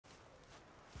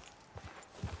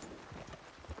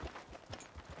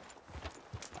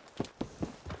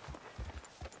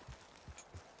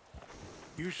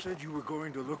You said you were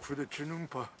going to look for the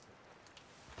Chinumpa.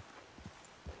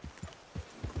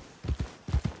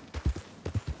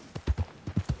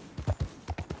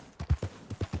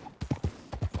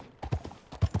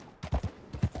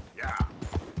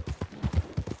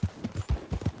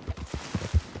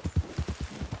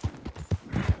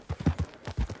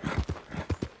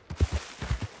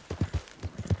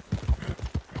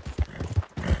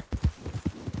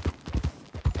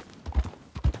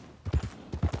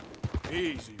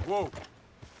 Easy, whoa.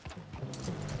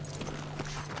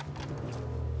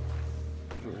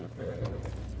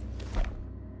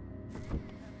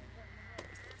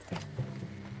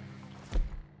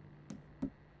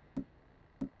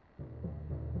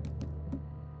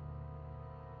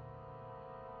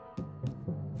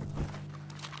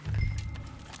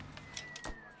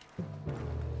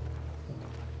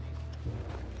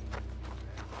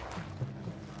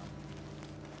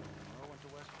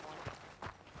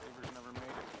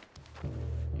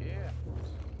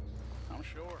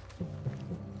 Sure.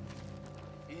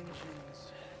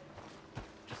 Engines.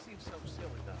 Just seems so silly,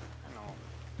 though. I know.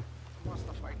 Who wants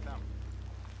to fight them?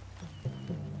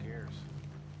 Who cares?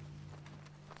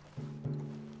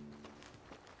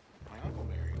 My uncle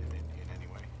married an Indian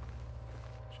anyway.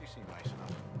 She seemed nice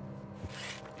enough.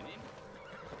 Indian?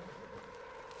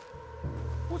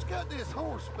 What's got this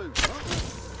horse spook, huh?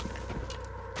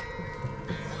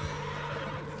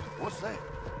 What's that?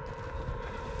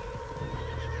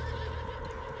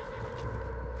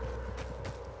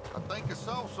 I think I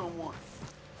saw someone.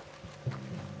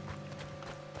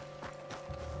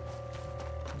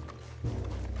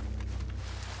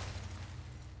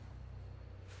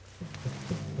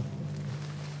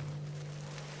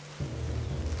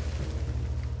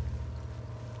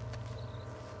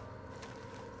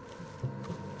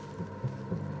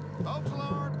 False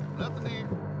alarm, nothing here.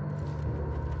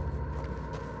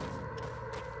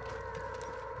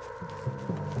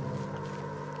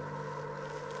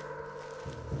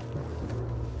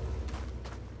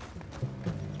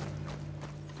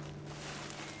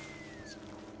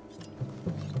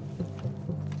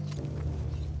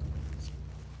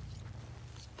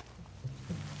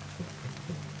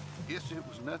 Guess it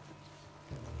was nothing.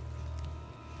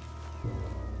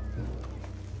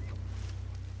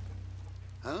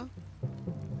 Huh?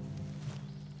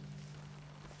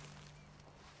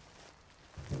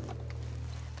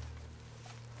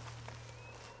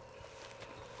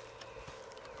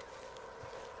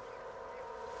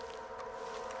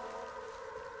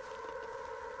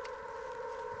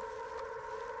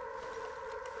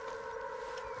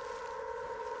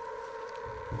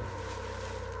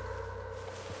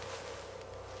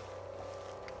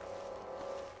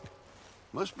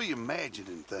 Must be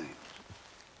imagining things.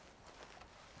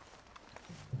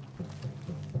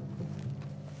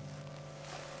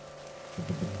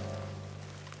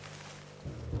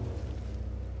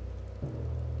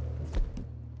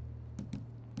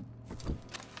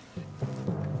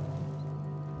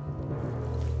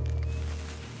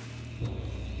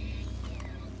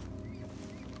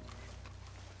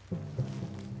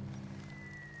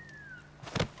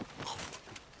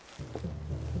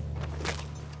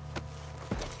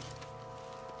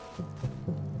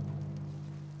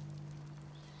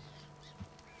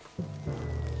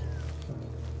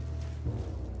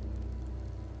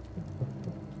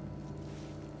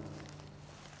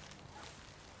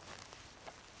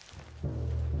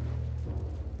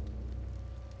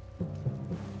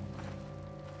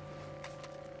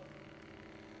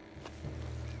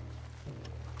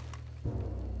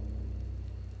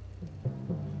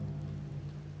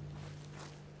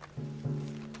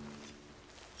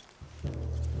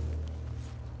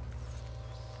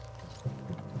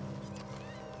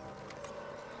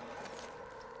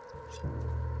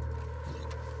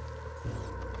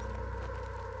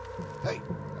 Hey,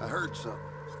 I heard something.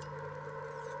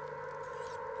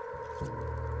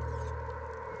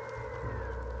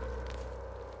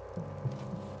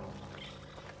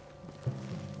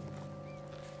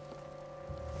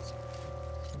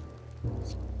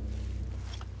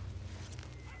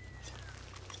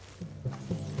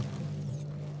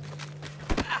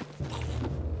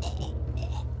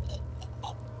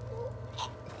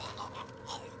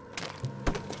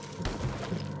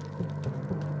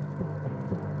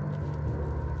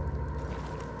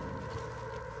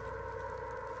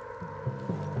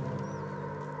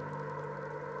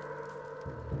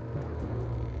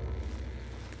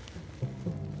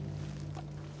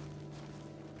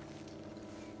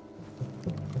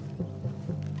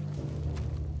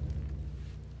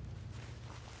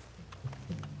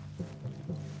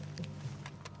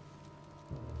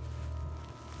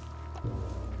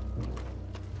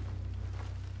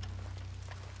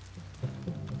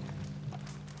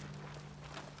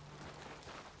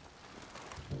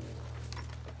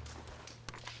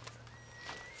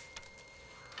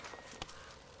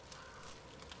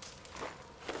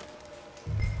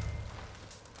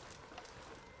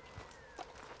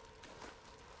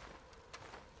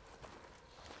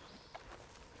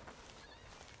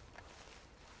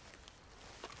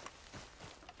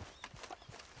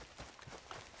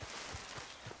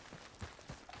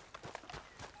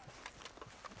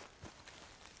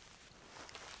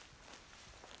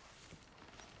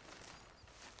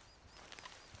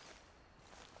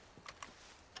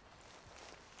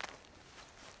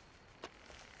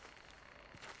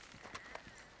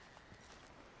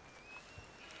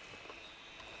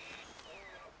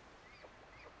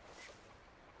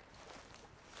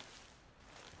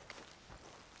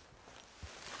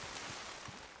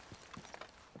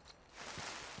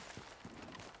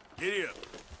 Giddy up.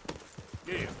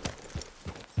 Giddy up.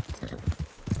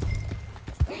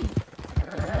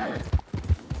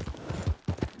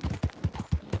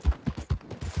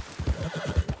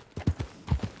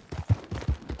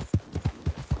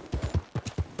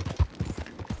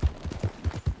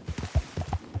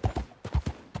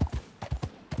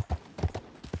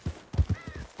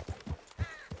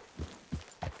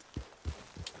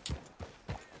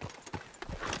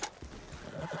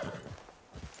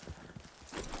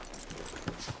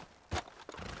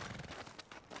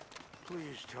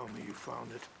 Please tell me you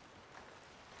found it.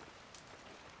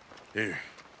 Here.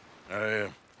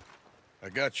 I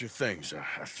got your things,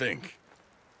 I think.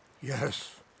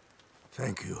 Yes.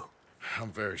 Thank you.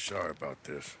 I'm very sorry about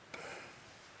this.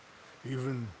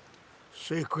 Even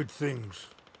sacred things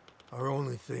are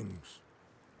only things.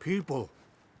 People,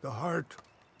 the heart,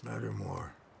 matter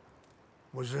more.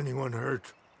 Was anyone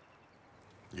hurt?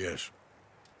 Yes.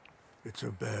 It's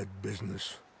a bad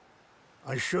business.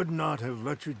 I should not have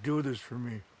let you do this for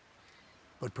me.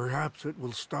 But perhaps it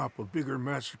will stop a bigger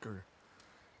massacre.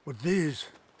 With these,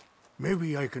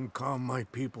 maybe I can calm my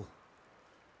people.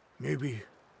 Maybe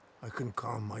I can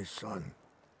calm my son.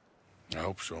 I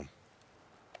hope so.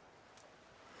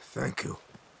 Thank you.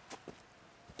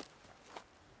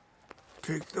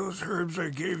 Take those herbs I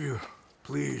gave you,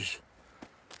 please.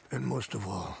 And most of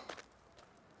all,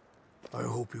 I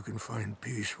hope you can find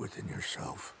peace within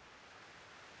yourself.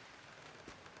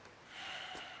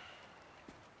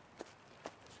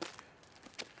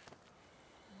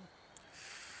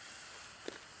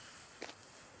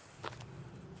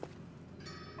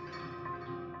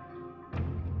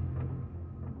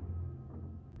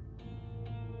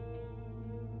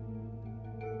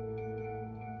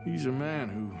 He's a man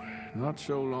who, not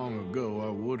so long ago, I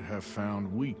would have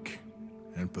found weak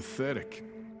and pathetic.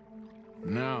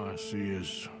 Now I see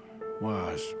as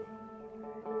wise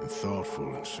and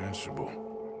thoughtful and sensible.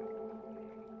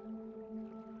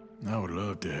 I would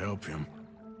love to help him.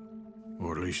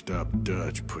 Or at least stop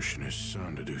Dutch pushing his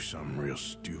son to do something real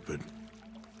stupid.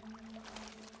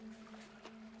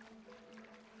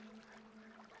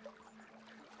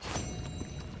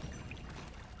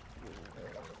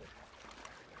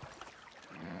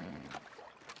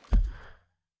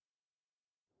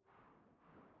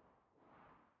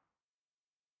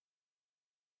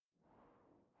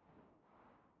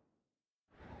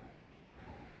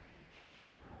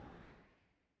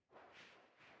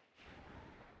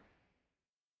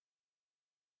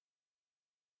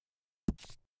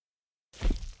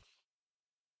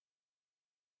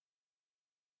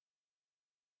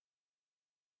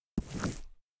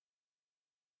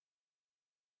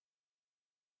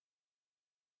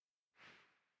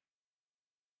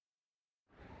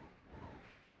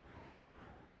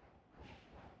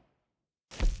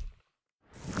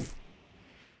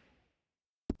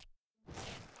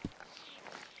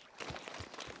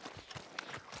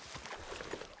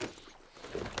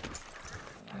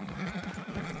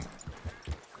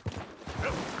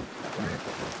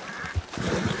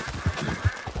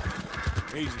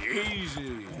 Easy,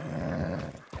 easy.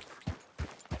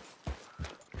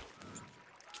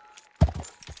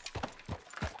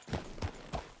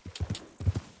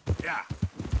 Yeah.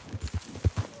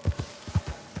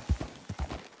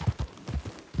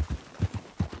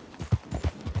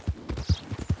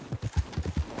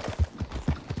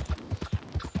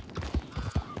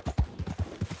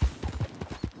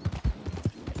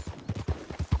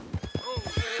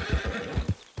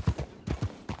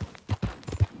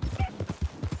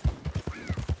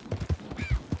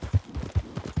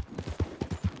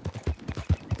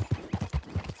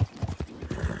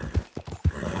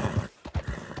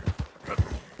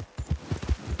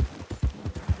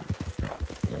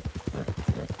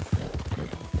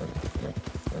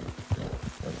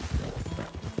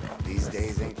 These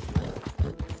days ain't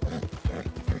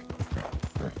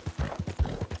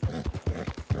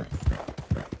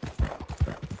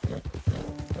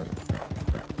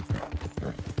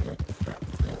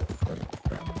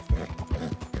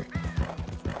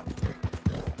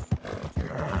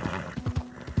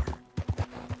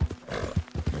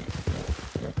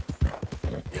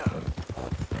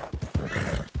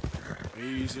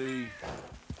Easy.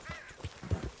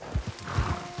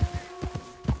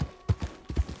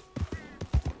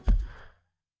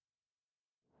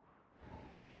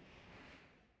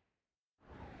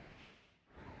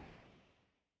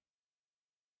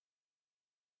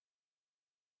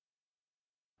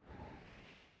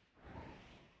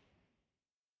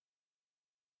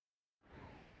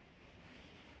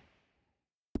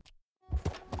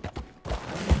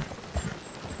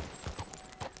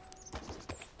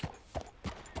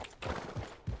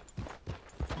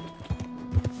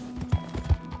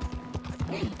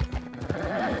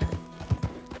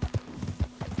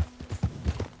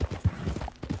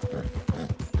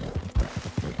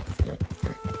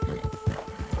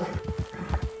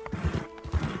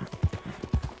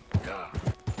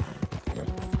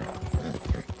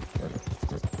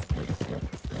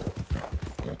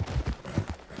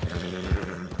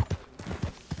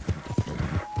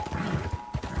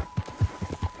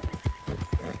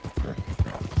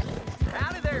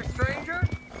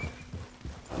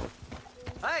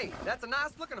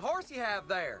 nice-looking horse you have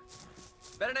there.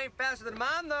 Bet it ain't faster than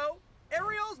mine, though.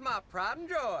 Ariel's my pride and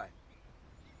joy.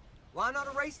 Why not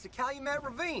a race to Calumet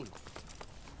Ravine?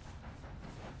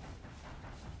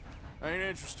 Ain't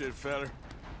interested, feller.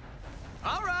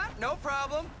 All right, no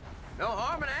problem. No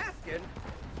harm in asking.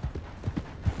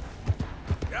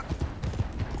 Yep.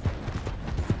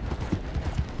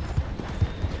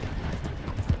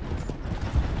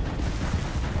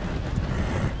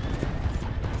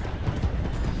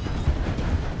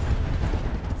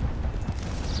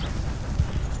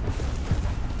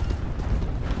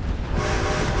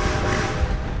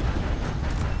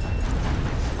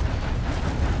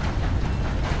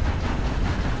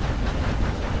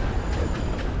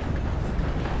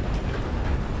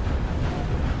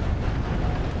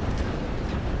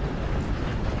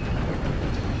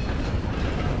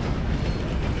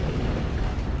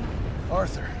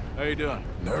 Arthur. How you doing?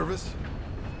 Nervous?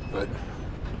 But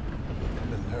I've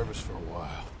been nervous for a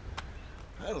while.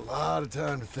 I had a lot of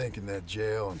time to think in that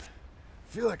jail, and I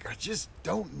feel like I just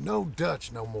don't know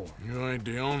Dutch no more. You ain't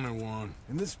the only one.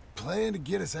 And this plan to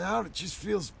get us out, it just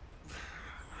feels...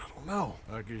 I don't know.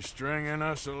 Like he's stringing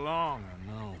us along,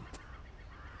 I know.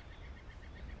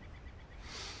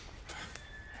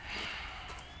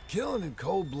 Killing in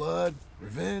cold blood,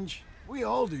 revenge, we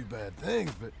all do bad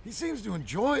things, but he seems to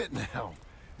enjoy it now.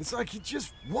 It's like he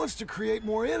just wants to create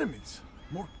more enemies,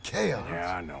 more chaos.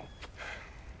 Yeah, I know.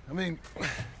 I mean,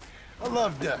 I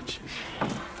love Dutch.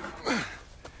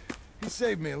 He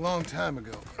saved me a long time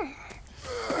ago.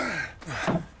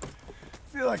 I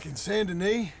feel like in Saint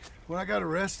Denis, when I got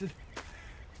arrested,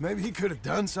 maybe he could have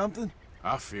done something.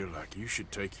 I feel like you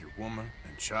should take your woman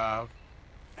and child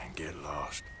and get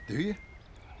lost. Do you?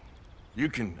 You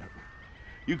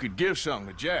could give something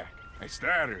to Jack. It's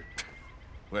that or...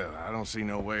 Well, I don't see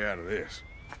no way out of this.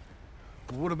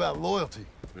 What about loyalty?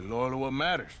 Be loyal to what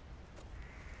matters.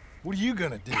 What are you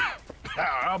gonna do?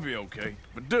 I'll be okay,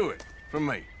 but do it, for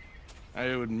me.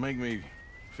 It would make me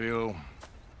feel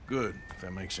good, if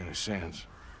that makes any sense.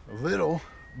 A little,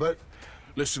 but...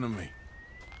 Listen to me.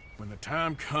 When the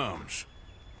time comes,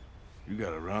 you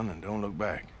gotta run and don't look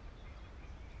back.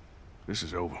 This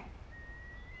is over.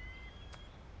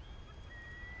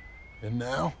 And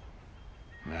now?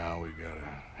 Now we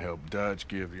gotta help Dutch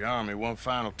give the army one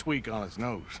final tweak on its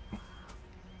nose.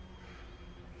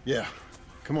 Yeah,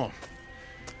 come on.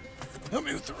 Help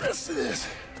me with the rest of this.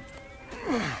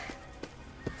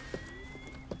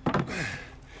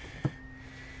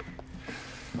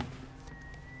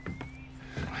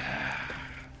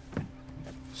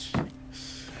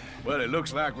 Well, it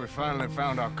looks like we finally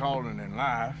found our calling in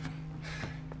life.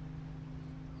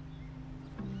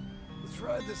 Let's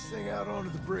ride this thing out onto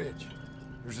the bridge.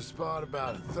 There's a spot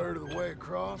about a third of the way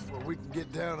across where we can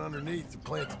get down underneath to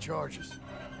plant the charges.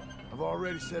 I've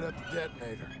already set up the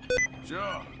detonator.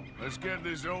 Sure, let's get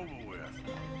this over with.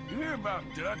 You hear about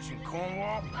Dutch and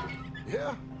Cornwall?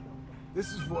 Yeah,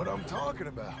 this is what I'm talking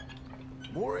about.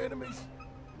 More enemies,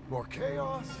 more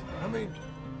chaos. I mean,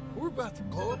 we're about to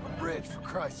blow up a bridge, for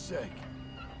Christ's sake.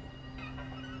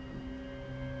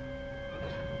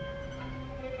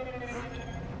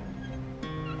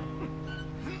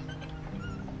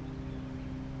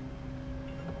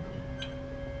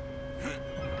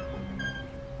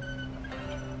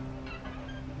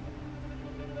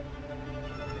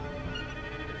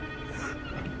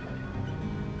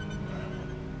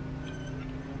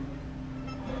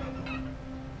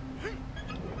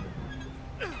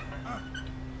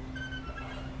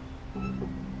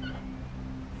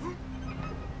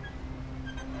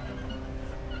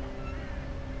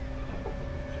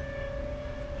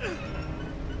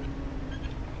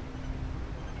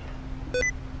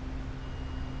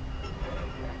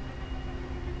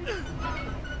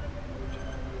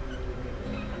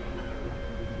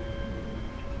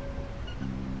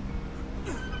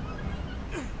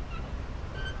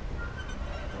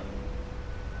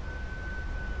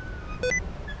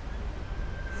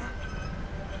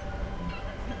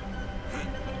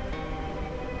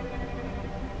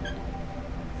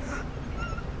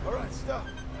 Stop.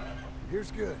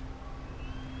 Here's good.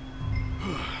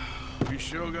 We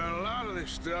sure got a lot of this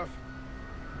stuff.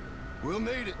 We'll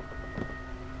need it.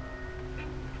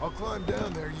 I'll climb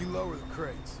down there, you lower the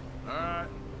crates. All right.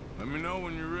 Let me know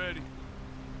when you're ready.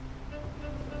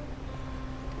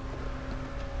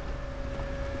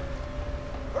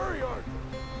 Hurry, Arthur!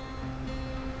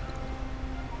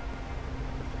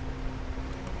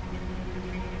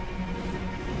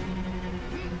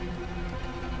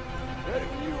 Ready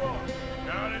when you are.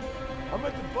 Got it? I'm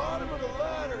at the bottom of the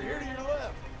ladder, here to your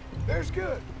left. There's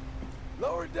good.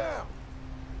 Lower it down.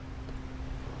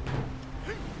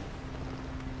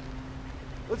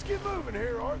 Let's get moving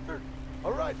here, Arthur.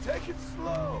 All right, take it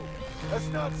slow. That's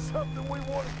not something we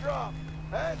want to drop.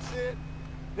 That's it.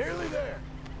 Nearly there.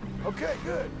 Okay,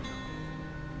 good.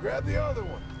 Grab the other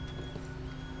one.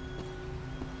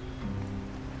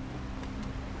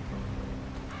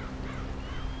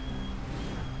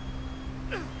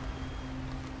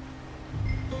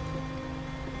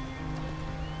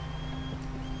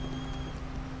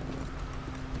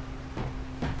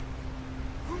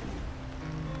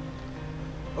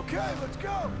 Okay, let's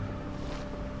go.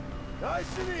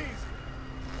 Nice and easy.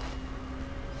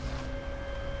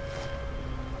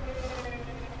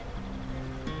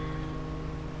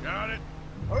 Got it.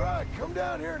 All right, come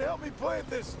down here and help me plant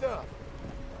this stuff.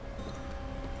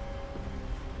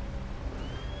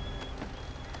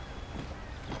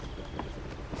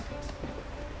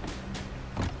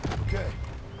 Okay,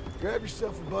 grab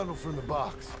yourself a bundle from the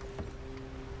box.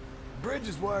 The bridge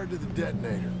is wired to the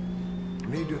detonator. You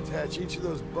need to attach each of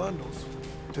those bundles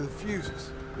to the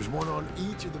fuses. There's one on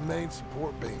each of the main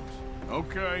support beams.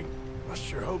 Okay. I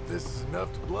sure hope this is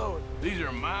enough to blow it. These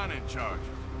are mining charges.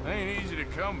 They ain't easy to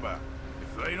come by.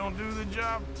 If they don't do the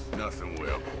job, nothing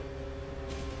will.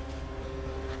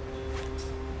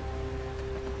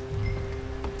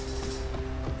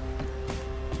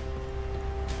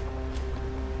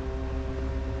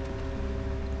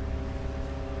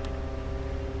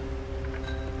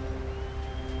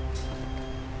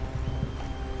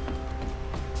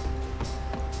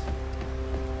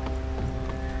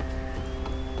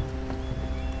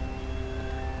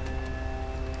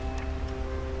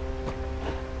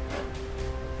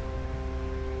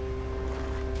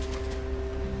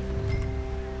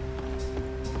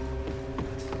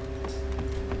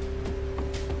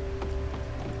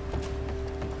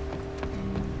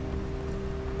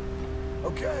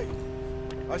 Okay,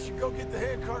 I should go get the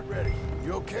handcart ready.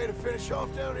 You okay to finish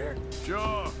off down here?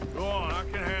 Sure. Go on. I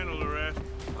can handle the rest.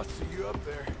 I'll see you up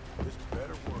there. This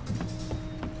better work.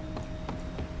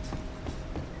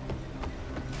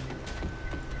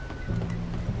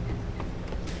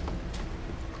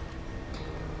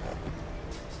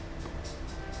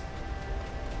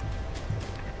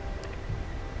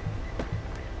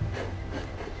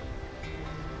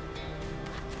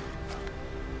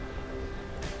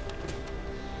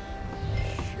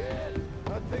 Shit!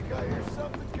 I think I hear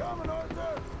something coming,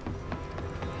 Arthur!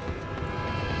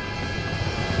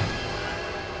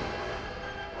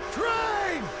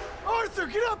 Train! Arthur,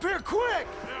 get up here quick!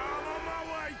 Yeah, I'm on my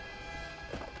way.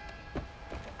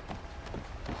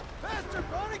 Faster,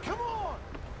 buddy, come on!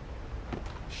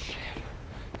 Shit.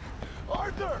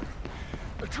 Arthur!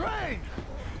 A train!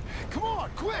 Come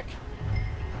on, quick!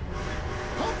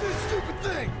 Pump this stupid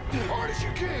thing! As hard as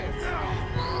you can!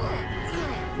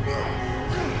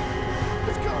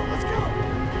 Let's go, let's go!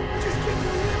 Just get to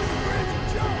the end of the bridge and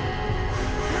jump!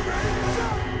 Get ready to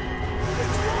jump!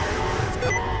 It's right on us,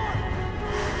 come on!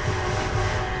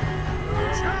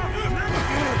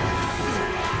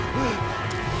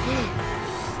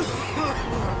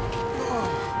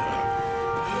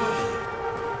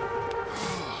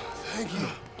 Thank you.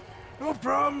 No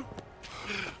problem.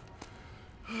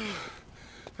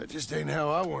 That just ain't how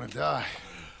I want to die.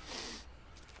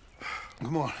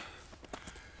 Come on.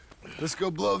 Let's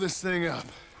go blow this thing up.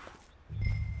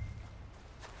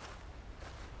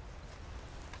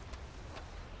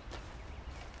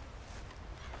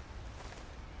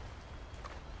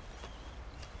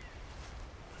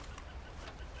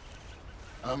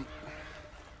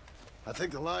 I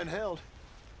think the line held.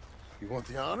 You want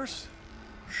the honors?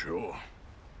 Sure.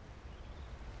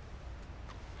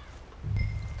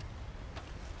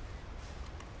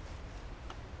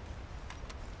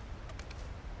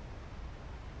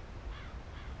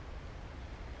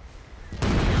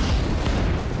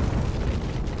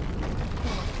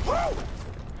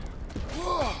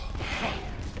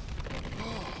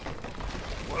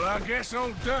 Well, I guess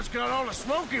old Dutch got all the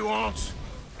smoke he wants.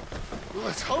 Well,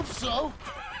 let's hope so.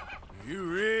 You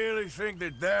really think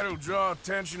that that'll draw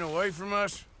attention away from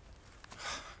us?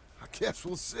 I guess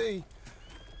we'll see.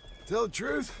 Tell the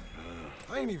truth,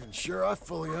 I ain't even sure I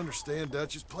fully understand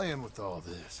Dutch's plan with all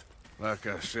this. Like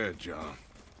I said, John,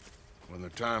 when the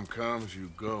time comes,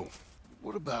 you go.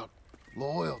 What about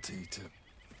loyalty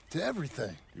to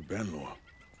everything? You've been loyal.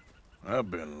 I've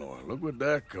been loyal. Look what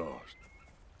that cost.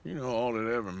 You know, all that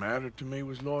ever mattered to me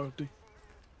was loyalty.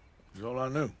 It's all I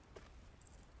knew.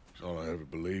 It's all I ever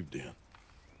believed in.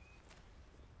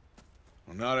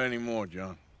 Well, not anymore,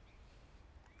 John.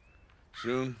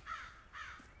 Soon,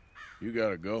 you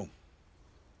gotta go.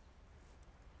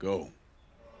 Go.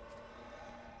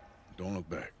 Don't look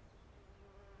back.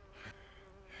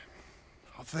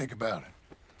 I'll think about it.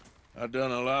 I've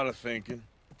done a lot of thinking.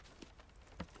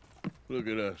 Look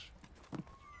at us.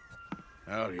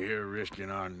 Out here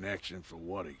risking our necks, and for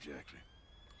what exactly?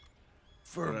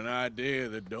 For an idea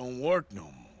that don't work no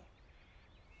more.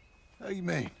 How you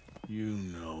mean? You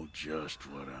know just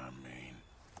what I mean.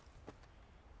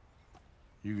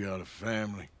 You got a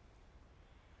family.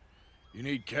 You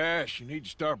need cash. You need to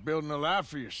start building a life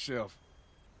for yourself.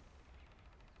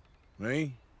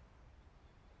 Me?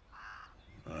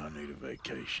 I need a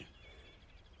vacation.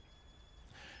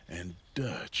 And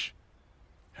Dutch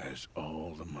has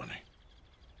all the money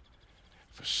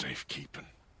for safekeeping.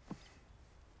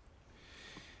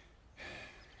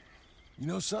 You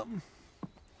know something?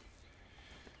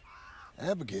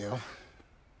 Abigail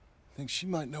thinks she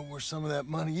might know where some of that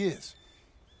money is.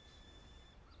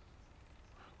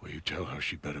 Well, you tell her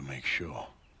she better make sure.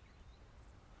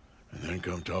 And then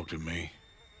come talk to me.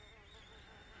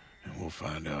 And we'll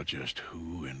find out just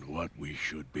who and what we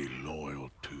should be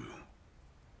loyal to.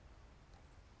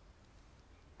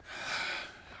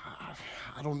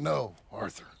 I don't know,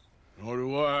 Arthur. Nor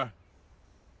do I.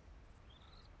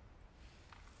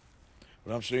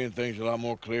 But I'm seeing things a lot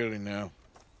more clearly now.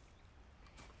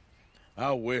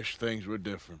 I wish things were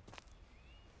different.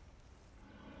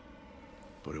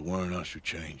 But it weren't us who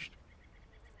changed.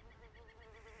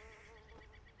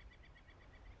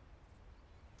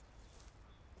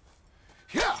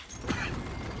 Yeah!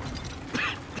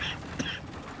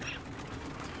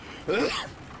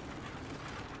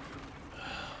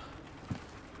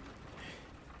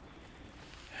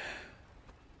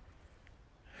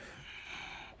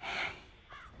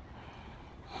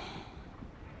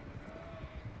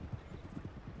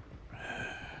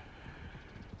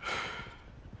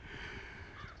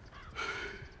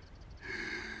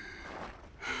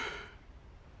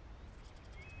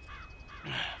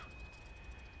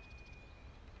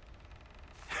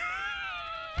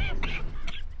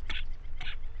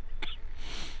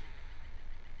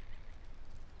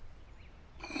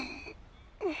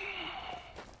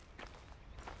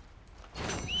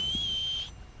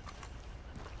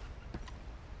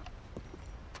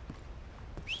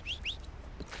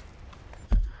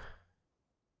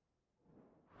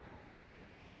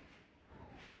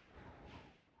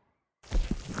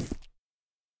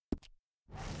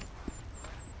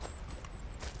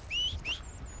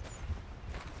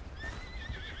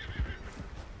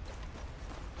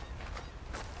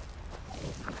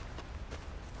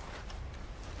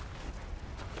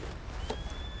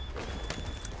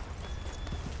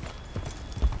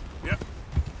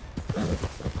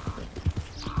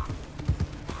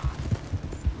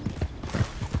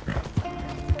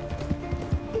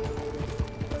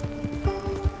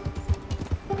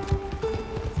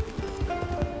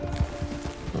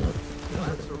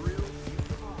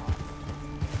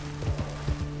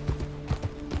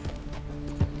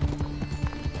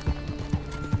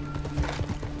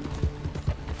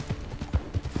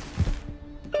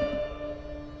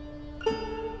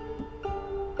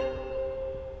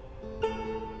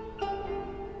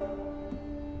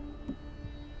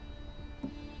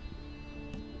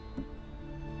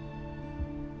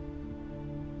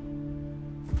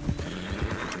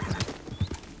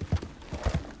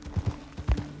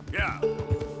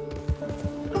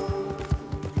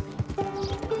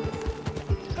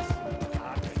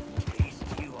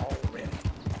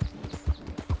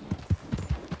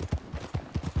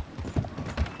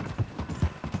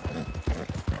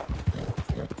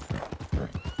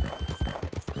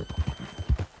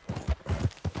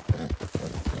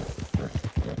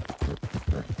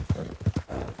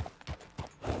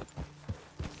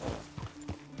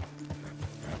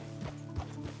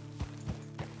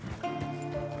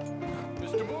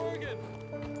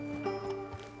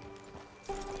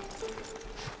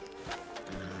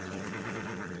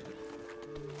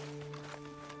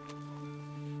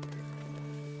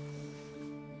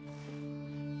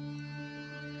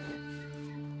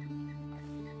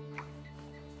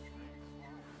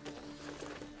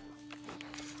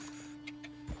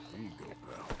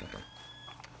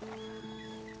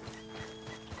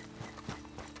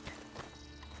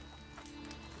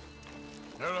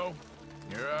 Hello.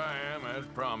 Here I am, as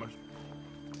promised.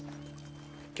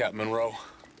 Captain Monroe.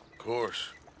 Of course.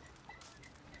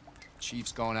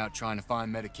 Chief's gone out trying to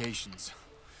find medications.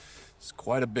 It's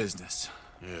quite a business.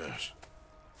 Yes.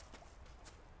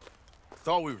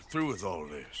 Thought we were through with all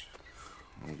this.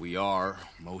 Well, we are,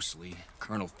 mostly.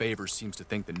 Colonel Favors seems to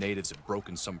think the natives have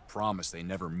broken some promise they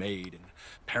never made, and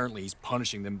apparently he's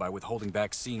punishing them by withholding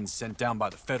vaccines sent down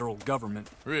by the federal government.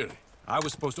 Really? I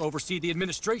was supposed to oversee the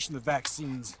administration of the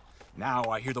vaccines. Now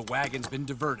I hear the wagon's been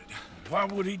diverted. Why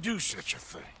would he do such a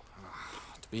thing?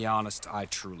 To be honest, I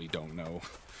truly don't know.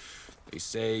 They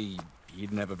say He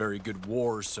didn't have a very good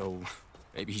war, so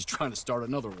maybe he's trying to start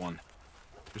another one.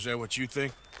 Is that what you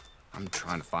think? I'm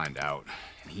trying to find out,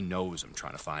 and he knows I'm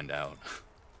trying to find out.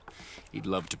 He'd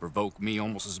love to provoke me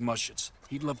almost as much as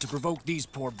he'd love to provoke these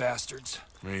poor bastards.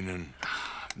 Meaning?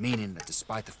 Meaning that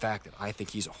despite the fact that I think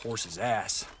he's a horse's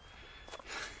ass,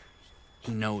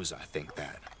 he knows I think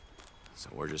that. So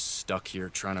we're just stuck here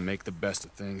trying to make the best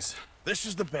of things. This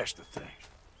is the best of things.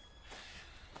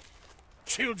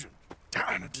 Children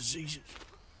dying of diseases.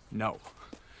 No.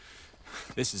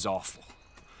 This is awful.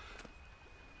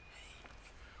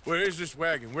 Where is this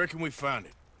wagon? Where can we find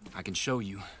it? I can show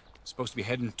you. Supposed to be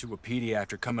heading to a PD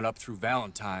after coming up through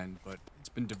Valentine, but it's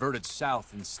been diverted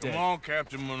south instead. Come on,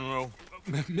 Captain Monroe.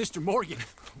 Mr. Morgan,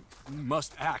 we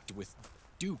must act with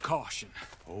due caution.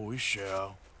 Oh, we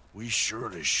shall. We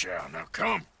surely shall. Now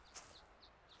come.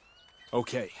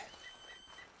 Okay.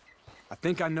 I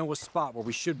think I know a spot where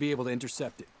we should be able to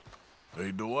intercept it.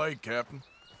 Lead the way, Captain.